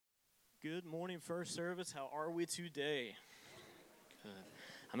Good morning, First Service. How are we today? Good.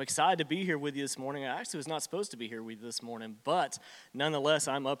 I'm excited to be here with you this morning. I actually was not supposed to be here with you this morning, but nonetheless,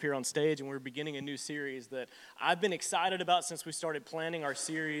 I'm up here on stage, and we're beginning a new series that I've been excited about since we started planning our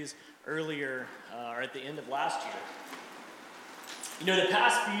series earlier, or at the end of last year. You know, the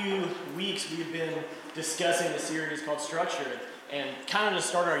past few weeks, we've been discussing a series called Structured. And kind of to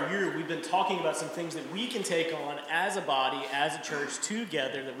start our year, we've been talking about some things that we can take on as a body, as a church,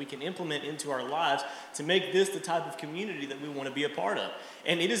 together, that we can implement into our lives to make this the type of community that we want to be a part of.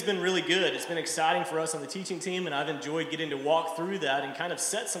 And it has been really good. It's been exciting for us on the teaching team, and I've enjoyed getting to walk through that and kind of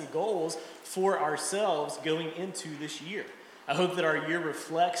set some goals for ourselves going into this year. I hope that our year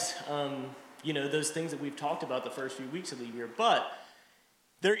reflects, those things that we've talked about the first few weeks of the year. But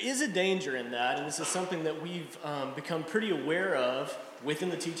there is a danger in that, and this is something that we've become pretty aware of within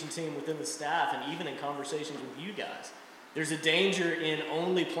the teaching team, within the staff, and even in conversations with you guys. There's a danger in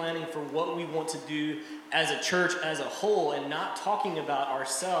only planning for what we want to do as a church as a whole and not talking about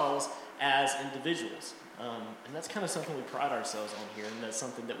ourselves as individuals. And that's kind of something we pride ourselves on here, and that's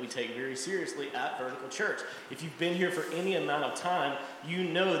something that we take very seriously at Vertical Church. If you've been here for any amount of time, you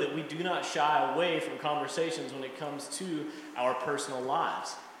know that we do not shy away from conversations when it comes to our personal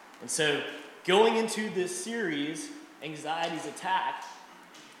lives. And so, going into this series, Anxiety's Attack,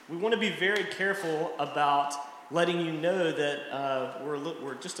 we want to be very careful about letting you know that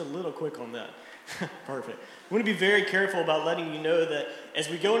we're just a little quick on that. Perfect. We want to be very careful about letting you know that as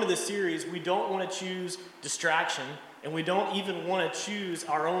we go into this series, we don't want to choose distraction, and we don't even want to choose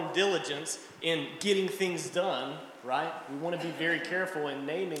our own diligence in getting things done, right? We want to be very careful in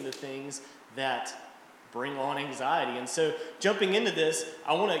naming the things that bring on anxiety. And so jumping into this,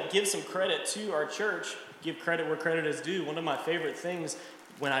 I want to give some credit to our church, give credit where credit is due. One of my favorite things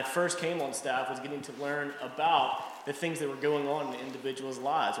when I first came on staff was getting to learn about the things that were going on in individuals'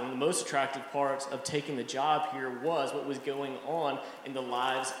 lives. One of the most attractive parts of taking the job here was what was going on in the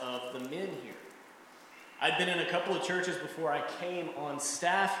lives of the men here. I'd been in a couple of churches before I came on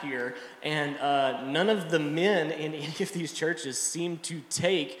staff here, and none of the men in any of these churches seemed to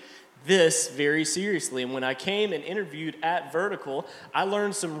take this very seriously. And when I came and interviewed at Vertical, I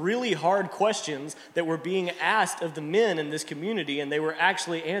learned some really hard questions that were being asked of the men in this community, and they were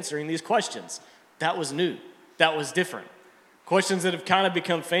actually answering these questions. That was new. That was different. Questions that have kind of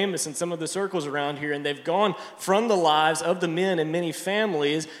become famous in some of the circles around here, and they've gone from the lives of the men in many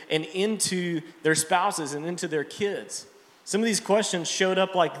families and into their spouses and into their kids. Some of these questions showed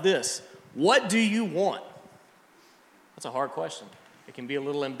up like this: what do you want? That's a hard question. It can be a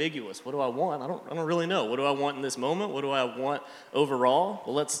little ambiguous. What do I want? I don't really know. What do I want in this moment? What do I want overall?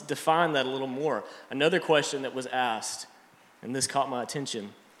 Well, let's define that a little more. Another question that was asked, and this caught my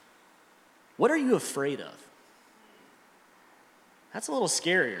attention: what are you afraid of? That's a little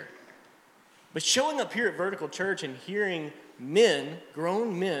scarier. But showing up here at Vertical Church and hearing men,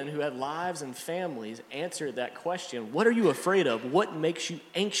 grown men who had lives and families, answer that question, what are you afraid of? What makes you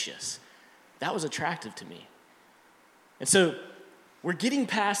anxious? That was attractive to me. And so we're getting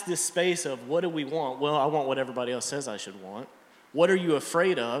past this space of what do we want? Well, I want what everybody else says I should want. What are you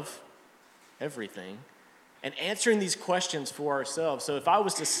afraid of? Everything. And answering these questions for ourselves. So if I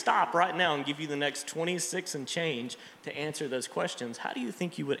was to stop right now and give you the next 26 and change to answer those questions, how do you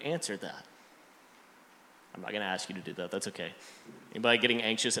think you would answer that? I'm not going to ask you to do that. That's okay. Anybody getting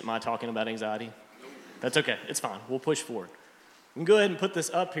anxious at my talking about anxiety? That's okay. It's fine. We'll push forward. We can go ahead and put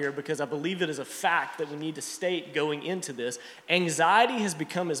this up here because I believe it is a fact that we need to state going into this. Anxiety has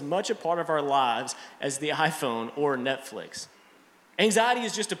become as much a part of our lives as the iPhone or Netflix. Anxiety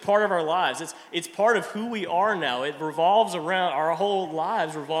is just a part of our lives. It's part of who we are now. It revolves around, our whole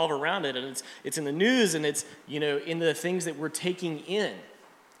lives revolve around it, and it's in the news, and it's, in the things that we're taking in.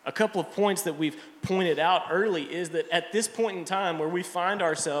 A couple of points that we've pointed out early is that at this point in time where we find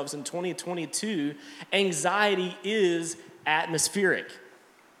ourselves in 2022, anxiety is atmospheric.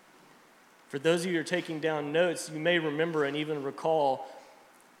 For those of you who are taking down notes, you may remember and even recall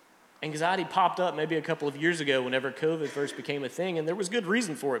anxiety popped up maybe a couple of years ago whenever COVID first became a thing, and there was good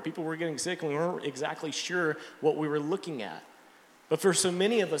reason for it. People were getting sick, and we weren't exactly sure what we were looking at. But for so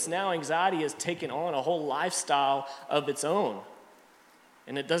many of us now, anxiety has taken on a whole lifestyle of its own.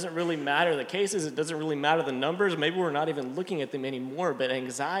 And it doesn't really matter the cases, it doesn't really matter the numbers, maybe we're not even looking at them anymore, but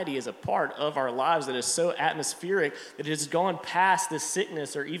anxiety is a part of our lives that is so atmospheric that it has gone past the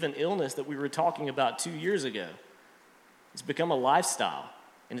sickness or even illness that we were talking about 2 years ago. It's become a lifestyle.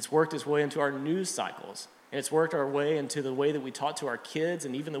 And it's worked its way into our news cycles. And it's worked our way into the way that we talk to our kids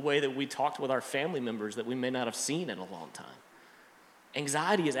and even the way that we talked with our family members that we may not have seen in a long time.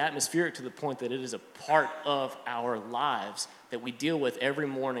 Anxiety is atmospheric to the point that it is a part of our lives that we deal with every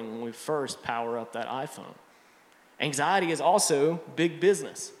morning when we first power up that iPhone. Anxiety is also big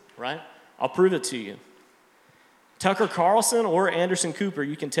business, right? I'll prove it to you. Tucker Carlson or Anderson Cooper,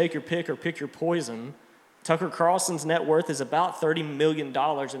 you can take your pick or pick your poison. Tucker Carlson's net worth is about $30 million,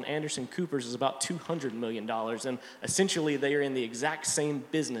 and Anderson Cooper's is about $200 million. And essentially, they are in the exact same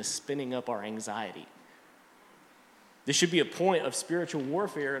business, spinning up our anxiety. This should be a point of spiritual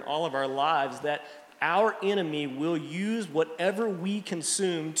warfare in all of our lives, that our enemy will use whatever we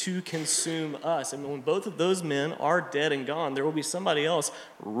consume to consume us. And when both of those men are dead and gone, there will be somebody else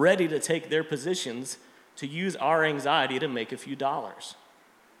ready to take their positions to use our anxiety to make a few dollars.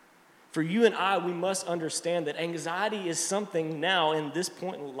 For you and I, we must understand that anxiety is something now in this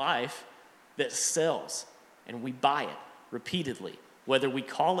point in life that sells, and we buy it repeatedly, whether we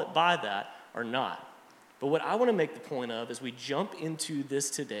call it by that or not. But what I want to make the point of as we jump into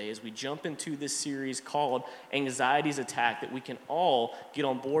this today, as we jump into this series called Anxiety's Attack, that we can all get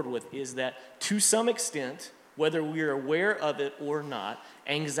on board with, is that to some extent, whether we are aware of it or not,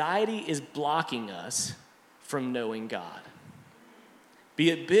 anxiety is blocking us from knowing God. Be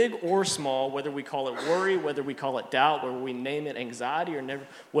it big or small, whether we call it worry, whether we call it doubt, whether we name it anxiety, or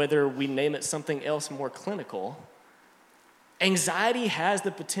whether we name it something else more clinical, anxiety has the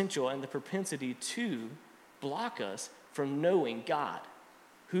potential and the propensity to block us from knowing God,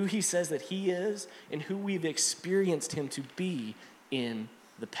 who he says that he is, and who we've experienced him to be in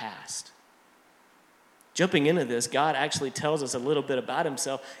the past. Jumping into this, God actually tells us a little bit about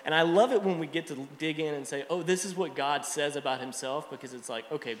himself, and I love it when we get to dig in and say, oh, this is what God says about himself, because it's like,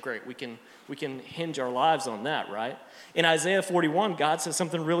 okay, great, we can hinge our lives on that, right? In Isaiah 41, God says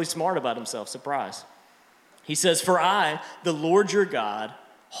something really smart about himself, surprise. He says, "For I, the Lord your God,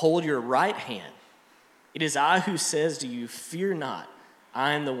 hold your right hand. It is I who says to you, fear not,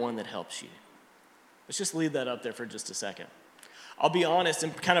 I am the one that helps you." Let's just leave that up there for just a second. I'll be honest,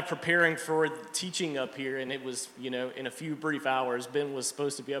 I'm kind of preparing for teaching up here, and it was, in a few brief hours. Ben was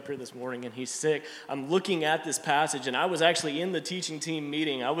supposed to be up here this morning, and he's sick. I'm looking at this passage, and I was actually in the teaching team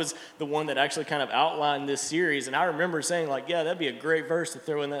meeting. I was the one that actually kind of outlined this series, and I remember saying, yeah, that'd be a great verse to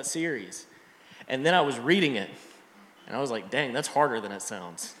throw in that series. And then I was reading it, and I was like, dang, that's harder than it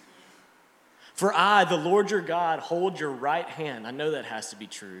sounds. "For I, the Lord your God, hold your right hand." I know that has to be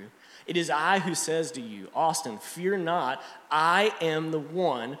true. "It is I who says to you, Austin, fear not, I am the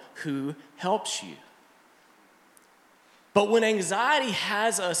one who helps you." But when anxiety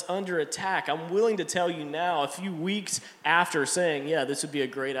has us under attack, I'm willing to tell you now, a few weeks after saying, yeah, this would be a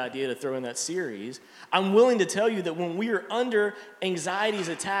great idea to throw in that series, I'm willing to tell you that when we are under anxiety's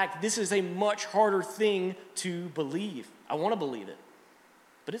attack, this is a much harder thing to believe. I want to believe it,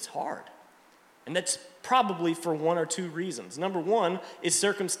 but it's hard. And that's probably for one or two reasons. Number one is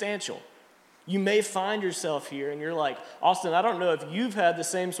circumstantial. You may find yourself here and you're like, Austin, I don't know if you've had the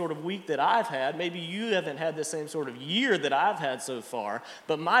same sort of week that I've had. Maybe you haven't had the same sort of year that I've had so far.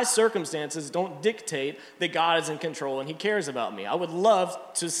 But my circumstances don't dictate that God is in control and he cares about me. I would love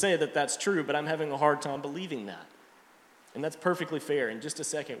to say that that's true, but I'm having a hard time believing that. And that's perfectly fair. In just a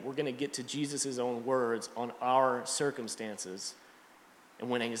second, we're going to get to Jesus' own words on our circumstances and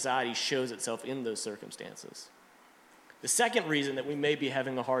when anxiety shows itself in those circumstances. The second reason that we may be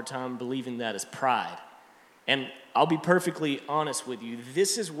having a hard time believing that is pride. And I'll be perfectly honest with you,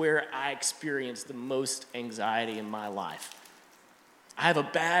 this is where I experience the most anxiety in my life. I have a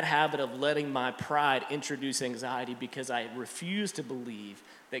bad habit of letting my pride introduce anxiety because I refuse to believe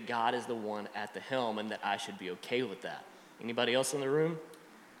that God is the one at the helm and that I should be okay with that. Anybody else in the room?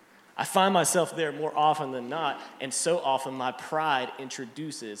 I find myself there more often than not, and so often my pride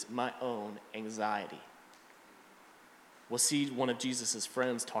introduces my own anxiety. We'll see one of Jesus'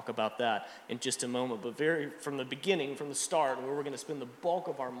 friends talk about that in just a moment, but from the beginning, from the start, where we're going to spend the bulk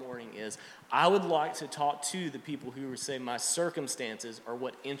of our morning is, I would like to talk to the people who say my circumstances are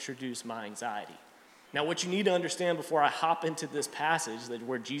what introduce my anxiety. Now, what you need to understand before I hop into this passage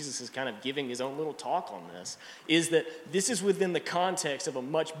where Jesus is kind of giving his own little talk on this, is that this is within the context of a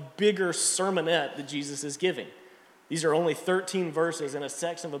much bigger sermonette that Jesus is giving. These are only 13 verses in a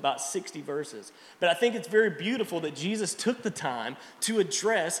section of about 60 verses. But I think it's very beautiful that Jesus took the time to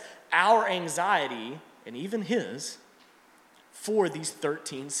address our anxiety, and even his, for these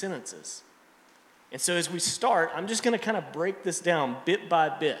 13 sentences. And so as we start, I'm just going to kind of break this down bit by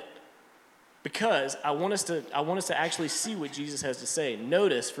bit, because I want us to actually see what Jesus has to say.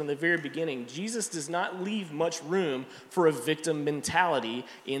 Notice from the very beginning, Jesus does not leave much room for a victim mentality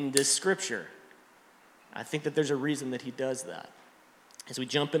in this scripture. I think that there's a reason that he does that. As we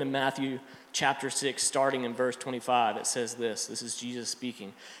jump into Matthew chapter 6, starting in verse 25, it says this. This is Jesus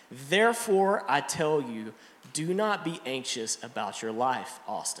speaking. Therefore, I tell you, do not be anxious about your life,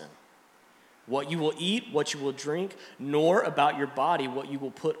 Austin. What you will eat, what you will drink, nor about your body, what you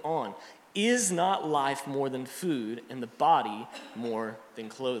will put on. Is not life more than food, and the body more than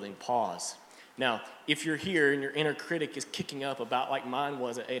clothing? Pause. Now, if you're here and your inner critic is kicking up about like mine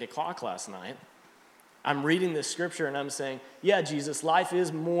was at 8 o'clock last night, I'm reading this scripture and I'm saying, yeah, Jesus, life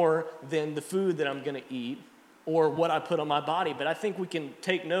is more than the food that I'm going to eat or what I put on my body. But I think we can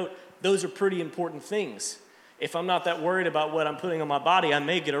take note, those are pretty important things. If I'm not that worried about what I'm putting on my body, I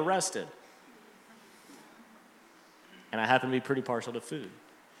may get arrested. And I happen to be pretty partial to food.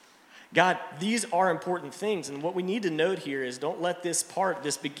 God, these are important things, and what we need to note here is don't let this part,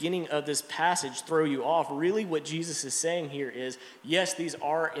 this beginning of this passage throw you off. Really what Jesus is saying here is, yes, these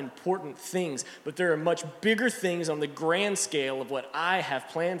are important things, but there are much bigger things on the grand scale of what I have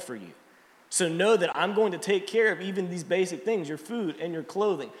planned for you. So know that I'm going to take care of even these basic things, your food and your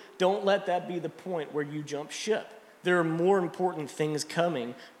clothing. Don't let that be the point where you jump ship. There are more important things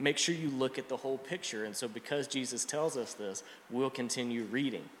coming. Make sure you look at the whole picture. And so because Jesus tells us this, we'll continue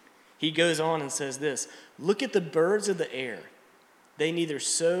reading. He goes on and says this, look at the birds of the air. They neither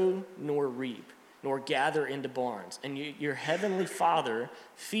sow nor reap, nor gather into barns, and your heavenly Father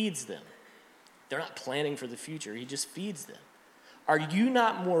feeds them. They're not planning for the future. He just feeds them. Are you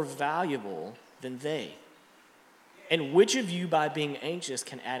not more valuable than they? And which of you, by being anxious,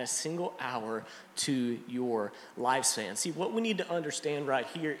 can add a single hour to your lifespan? See, what we need to understand right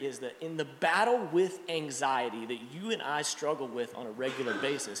here is that in the battle with anxiety that you and I struggle with on a regular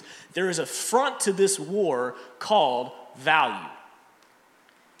basis, there is a front to this war called value.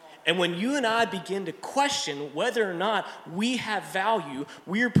 And when you and I begin to question whether or not we have value,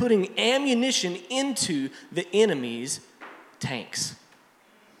 we are putting ammunition into the enemy's tanks.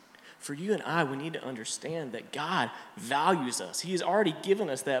 For you and I, we need to understand that God values us. He has already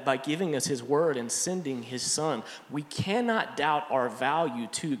given us that by giving us his word and sending his son. We cannot doubt our value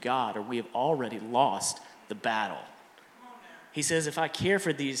to God, or we have already lost the battle. He says, if I care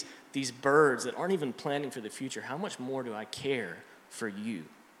for these birds that aren't even planning for the future, how much more do I care for you?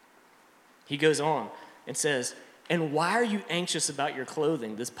 He goes on and says, and why are you anxious about your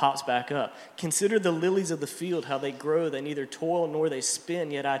clothing? This pops back up. Consider the lilies of the field, how they grow. They neither toil nor they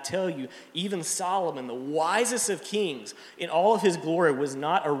spin. Yet I tell you, even Solomon, the wisest of kings, in all of his glory, was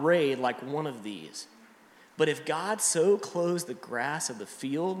not arrayed like one of these. But if God so clothes the grass of the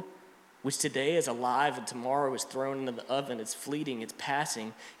field, which today is alive and tomorrow is thrown into the oven, it's fleeting, it's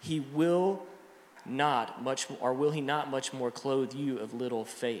passing, will he not much more clothe you of little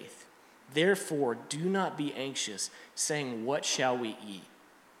faith? Therefore, do not be anxious, saying, what shall we eat?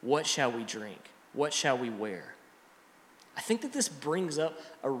 What shall we drink? What shall we wear? I think that this brings up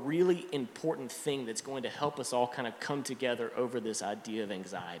a really important thing that's going to help us all kind of come together over this idea of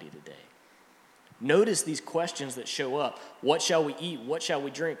anxiety today. Notice these questions that show up. What shall we eat? What shall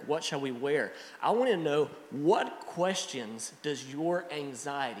we drink? What shall we wear? I want to know, what questions does your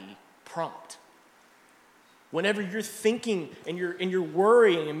anxiety prompt? Whenever you're thinking and you're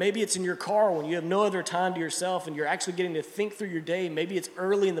worrying, and maybe it's in your car when you have no other time to yourself and you're actually getting to think through your day, maybe it's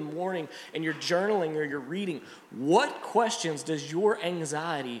early in the morning and you're journaling or you're reading, what questions does your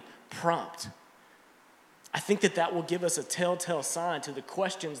anxiety prompt? I think that will give us a telltale sign to the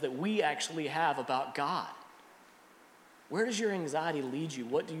questions that we actually have about God. Where does your anxiety lead you?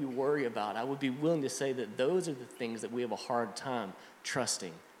 What do you worry about? I would be willing to say that those are the things that we have a hard time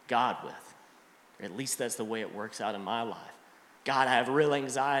trusting God with. At least that's the way it works out in my life. God, I have real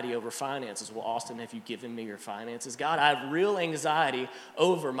anxiety over finances. Well, Austin, have you given me your finances? God, I have real anxiety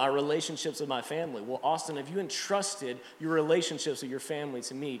over my relationships with my family. Well, Austin, have you entrusted your relationships with your family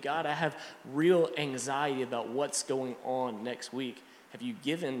to me? God, I have real anxiety about what's going on next week. Have you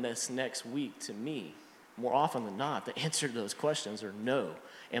given this next week to me? More often than not, the answer to those questions are no.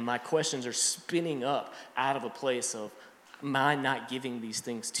 And my questions are spinning up out of a place of, am I not giving these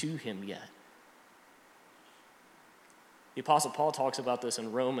things to him yet? The Apostle Paul talks about this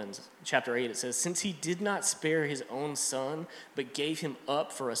in Romans chapter 8. It says, since he did not spare his own son, but gave him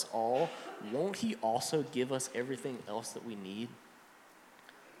up for us all, won't he also give us everything else that we need?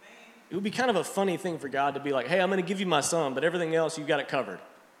 It would be kind of a funny thing for God to be like, hey, I'm going to give you my son, but everything else, you've got it covered.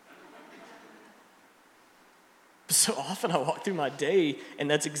 So often I walk through my day, and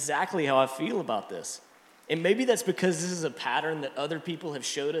that's exactly how I feel about this. And maybe that's because this is a pattern that other people have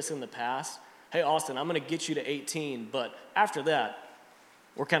showed us in the past. Hey, Austin, I'm going to get you to 18, but after that,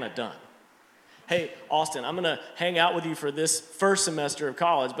 we're kind of done. Hey, Austin, I'm going to hang out with you for this first semester of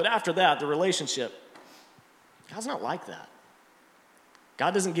college, but after that, the relationship, God's not like that.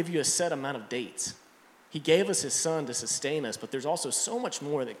 God doesn't give you a set amount of dates. He gave us his son to sustain us, but there's also so much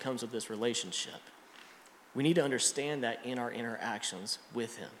more that comes with this relationship. We need to understand that in our interactions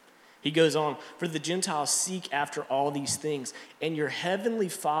with him. He goes on, for the Gentiles seek after all these things, and your heavenly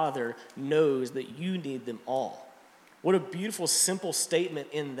Father knows that you need them all. What a beautiful, simple statement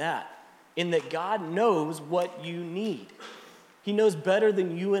in that God knows what you need. He knows better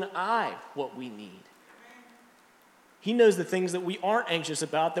than you and I what we need. He knows the things that we aren't anxious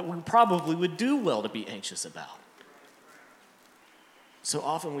about that we probably would do well to be anxious about. So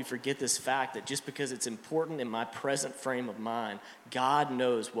often we forget this fact that just because it's important in my present frame of mind, God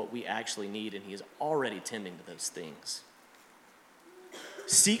knows what we actually need, and he is already tending to those things.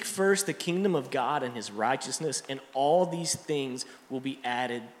 Seek first the kingdom of God and his righteousness, and all these things will be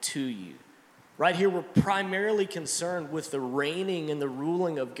added to you. Right here, we're primarily concerned with the reigning and the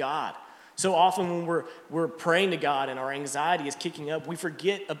ruling of God. So often when we're praying to God and our anxiety is kicking up, we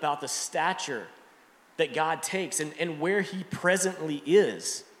forget about the stature that God takes and where he presently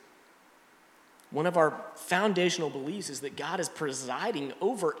is. One of our foundational beliefs is that God is presiding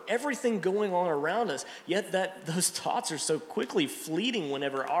over everything going on around us, yet that those thoughts are so quickly fleeting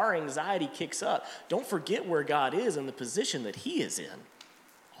whenever our anxiety kicks up. Don't forget where God is and the position that he is in,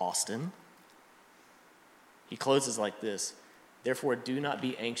 Austin. He closes like this, therefore do not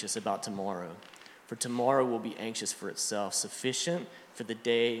be anxious about tomorrow, for tomorrow will be anxious for itself. Sufficient for the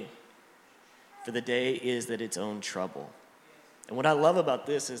day is that its own trouble. And what I love about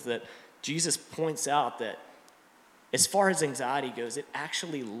this is that Jesus points out that as far as anxiety goes, it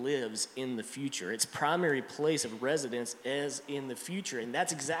actually lives in the future. Its primary place of residence is in the future. And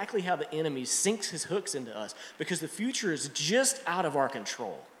that's exactly how the enemy sinks his hooks into us, because the future is just out of our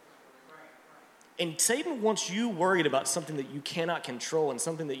control. And Satan wants you worried about something that you cannot control and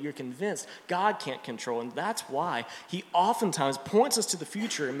something that you're convinced God can't control. And that's why he oftentimes points us to the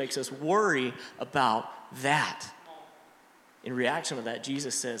future and makes us worry about that. In reaction to that,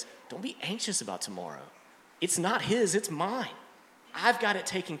 Jesus says, don't be anxious about tomorrow. It's not his, it's mine. I've got it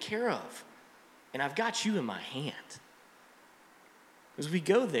taken care of. And I've got you in my hand. As we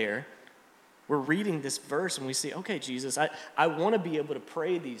go there, we're reading this verse and we see, okay, Jesus, I want to be able to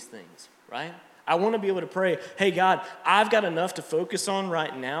pray these things, right? I want to be able to pray, hey, God, I've got enough to focus on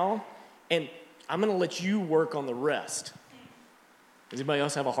right now, and I'm going to let you work on the rest. Does anybody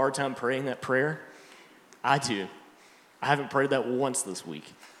else have a hard time praying that prayer? I do. I haven't prayed that once this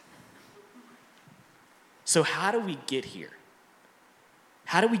week. So how do we get here?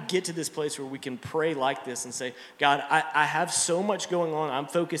 How do we get to this place where we can pray like this and say, God, I have so much going on, I'm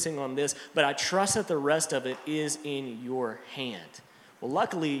focusing on this, but I trust that the rest of it is in your hand? Well,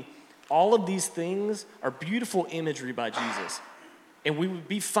 luckily, all of these things are beautiful imagery by Jesus. And we would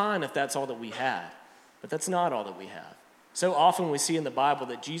be fine if that's all that we had. But that's not all that we have. So often we see in the Bible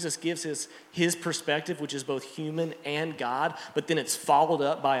that Jesus gives his perspective, which is both human and God, but then it's followed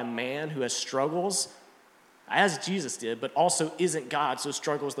up by a man who has struggles, as Jesus did, but also isn't God, so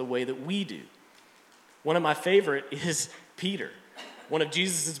struggles the way that we do. One of my favorite is Peter, one of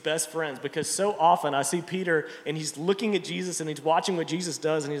Jesus' best friends, because so often I see Peter and he's looking at Jesus and he's watching what Jesus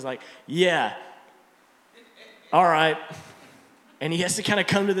does and he's like, yeah, all right. And he has to kind of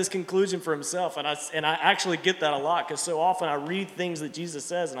come to this conclusion for himself. And I actually get that a lot, because so often I read things that Jesus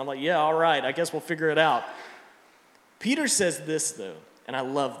says and I'm like, yeah, all right, I guess we'll figure it out. Peter says this though, and I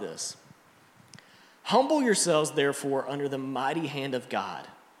love this. Humble yourselves therefore under the mighty hand of God,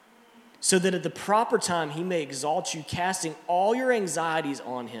 so that at the proper time he may exalt you, casting all your anxieties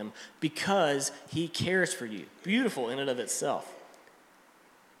on him, because he cares for you. Beautiful in and of itself.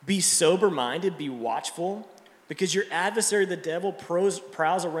 Be sober-minded, be watchful, because your adversary, the devil,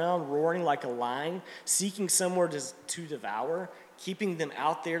 prowls around roaring like a lion, seeking somewhere to devour, keeping them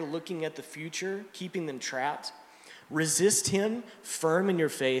out there looking at the future, keeping them trapped. Resist him, firm in your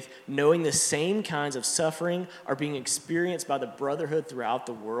faith, knowing the same kinds of suffering are being experienced by the brotherhood throughout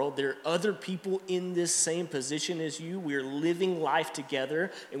the world. There are other people in this same position as you. We are living life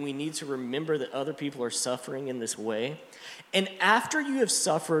together, and we need to remember that other people are suffering in this way. And after you have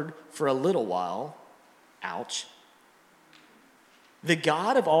suffered for a little while, ouch, the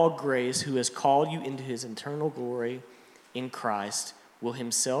God of all grace, who has called you into his eternal glory in Christ, will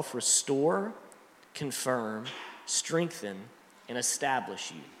himself restore, confirm, strengthen, and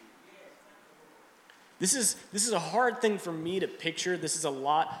establish you. This is a hard thing for me to picture. This is a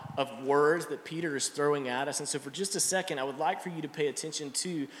lot of words that Peter is throwing at us. And so for just a second, I would like for you to pay attention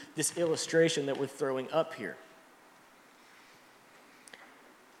to this illustration that we're throwing up here.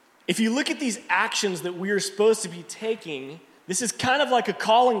 If you look at these actions that we are supposed to be taking, this is kind of like a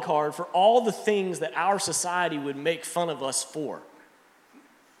calling card for all the things that our society would make fun of us for.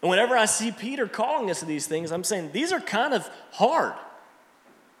 And whenever I see Peter calling us to these things, I'm saying these are kind of hard.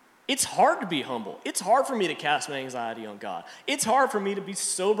 It's hard to be humble. It's hard for me to cast my anxiety on God. It's hard for me to be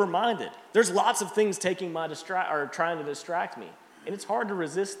sober-minded. There's lots of things trying to distract me, and it's hard to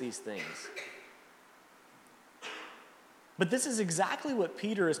resist these things. But this is exactly what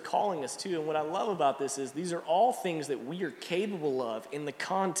Peter is calling us to, and what I love about this is these are all things that we are capable of in the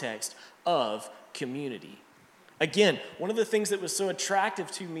context of community. Again, one of the things that was so attractive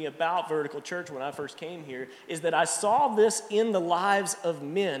to me about Vertical Church when I first came here is that I saw this in the lives of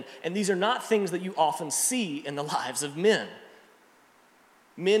men, and these are not things that you often see in the lives of men.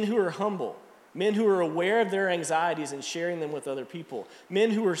 Men who are humble, men who are aware of their anxieties and sharing them with other people,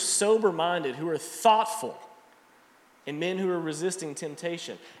 men who are sober-minded, who are thoughtful, and men who are resisting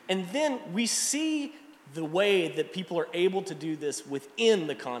temptation. And then we see the way that people are able to do this within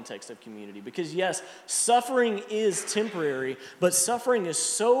the context of community. Because yes, suffering is temporary, but suffering is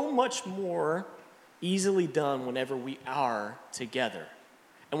so much more easily done whenever we are together.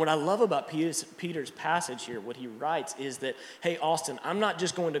 And what I love about Peter's passage here, what he writes is that, hey, Austin, I'm not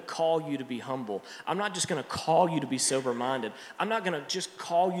just going to call you to be humble. I'm not just going to call you to be sober-minded. I'm not going to just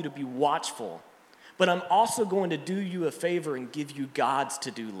call you to be watchful. But I'm also going to do you a favor and give you God's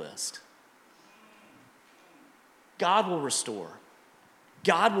to-do list. God will restore.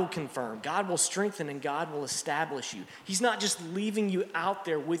 God will confirm. God will strengthen, and God will establish you. He's not just leaving you out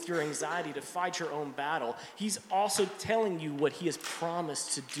there with your anxiety to fight your own battle. He's also telling you what he has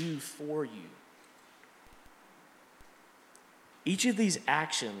promised to do for you. Each of these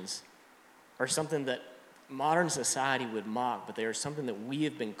actions are something that modern society would mock, but they are something that we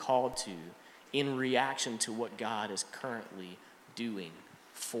have been called to in reaction to what God is currently doing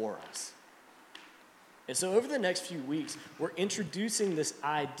for us. And so over the next few weeks, we're introducing this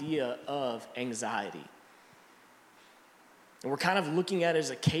idea of anxiety. And we're kind of looking at it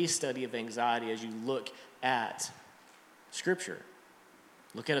as a case study of anxiety as you look at Scripture.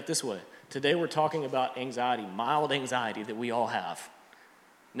 Look at it this way. Today we're talking about anxiety, mild anxiety that we all have.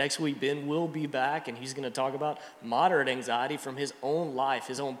 Next week, Ben will be back, and he's going to talk about moderate anxiety from his own life,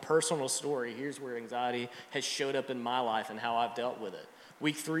 his own personal story. Here's where anxiety has showed up in my life and how I've dealt with it.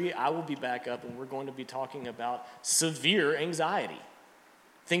 Week 3, I will be back up, and we're going to be talking about severe anxiety,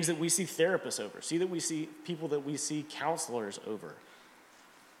 things that we see therapists over, people that we see counselors over.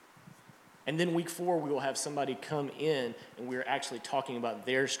 And then week 4, we will have somebody come in, and we're actually talking about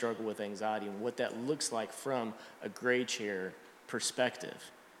their struggle with anxiety and what that looks like from a gray chair perspective.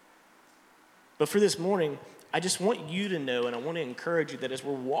 But for this morning, I just want you to know, and I want to encourage you that as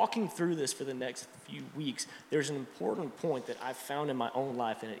we're walking through this for the next few weeks, there's an important point that I've found in my own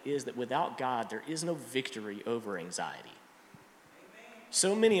life, and it is that without God, there is no victory over anxiety.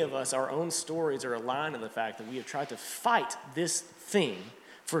 So many of us, our own stories are aligned in the fact that we have tried to fight this thing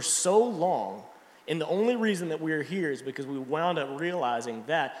for so long, and the only reason that we're here is because we wound up realizing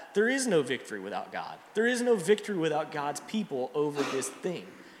that there is no victory without God. There is no victory without God's people over this thing.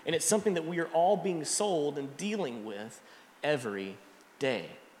 And it's something that we are all being sold and dealing with every day.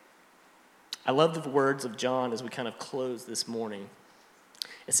 I love the words of John as we kind of close this morning.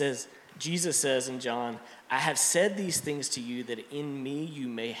 It says, Jesus says in John, I have said these things to you that in me you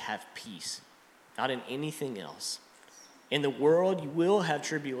may have peace, not in anything else. In the world you will have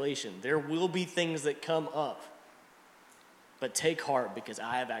tribulation. There will be things that come up. But take heart because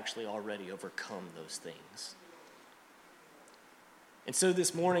I have actually already overcome those things. And so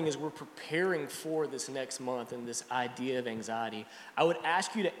this morning, as we're preparing for this next month and this idea of anxiety, I would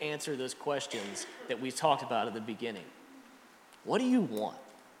ask you to answer those questions that we talked about at the beginning. What do you want?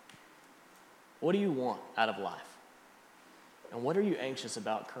 What do you want out of life? And what are you anxious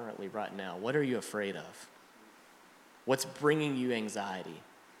about currently right now? What are you afraid of? What's bringing you anxiety?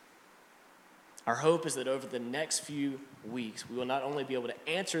 Our hope is that over the next few weeks, we will not only be able to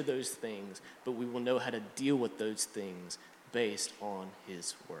answer those things, but we will know how to deal with those things based on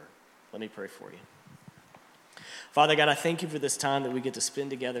his word. Let me pray for you. Father God, I thank you for this time that we get to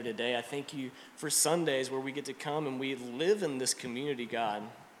spend together today. I thank you for Sundays where we get to come and we live in this community, God.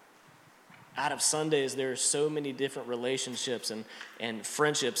 Out of Sundays, there are so many different relationships and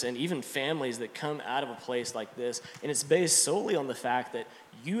friendships and even families that come out of a place like this. And it's based solely on the fact that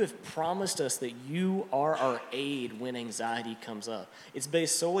you have promised us that you are our aid when anxiety comes up. It's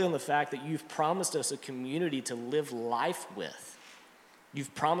based solely on the fact that you've promised us a community to live life with.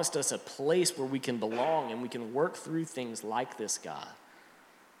 You've promised us a place where we can belong and we can work through things like this, God.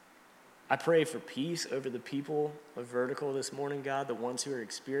 I pray for peace over the people of Vertical this morning, God, the ones who are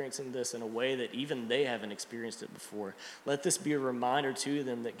experiencing this in a way that even they haven't experienced it before. Let this be a reminder to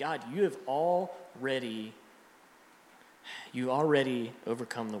them that, God, you have already You already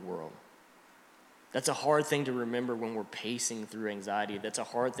overcome the world. That's a hard thing to remember when we're pacing through anxiety. That's a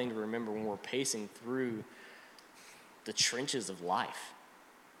hard thing to remember when we're pacing through the trenches of life.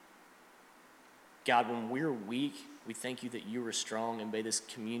 God, when we're weak, we thank you that you are strong, and may this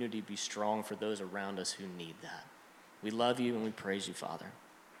community be strong for those around us who need that. We love you and we praise you, Father.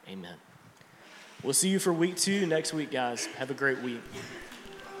 Amen. We'll see you for week 2 next week, guys. Have a great week.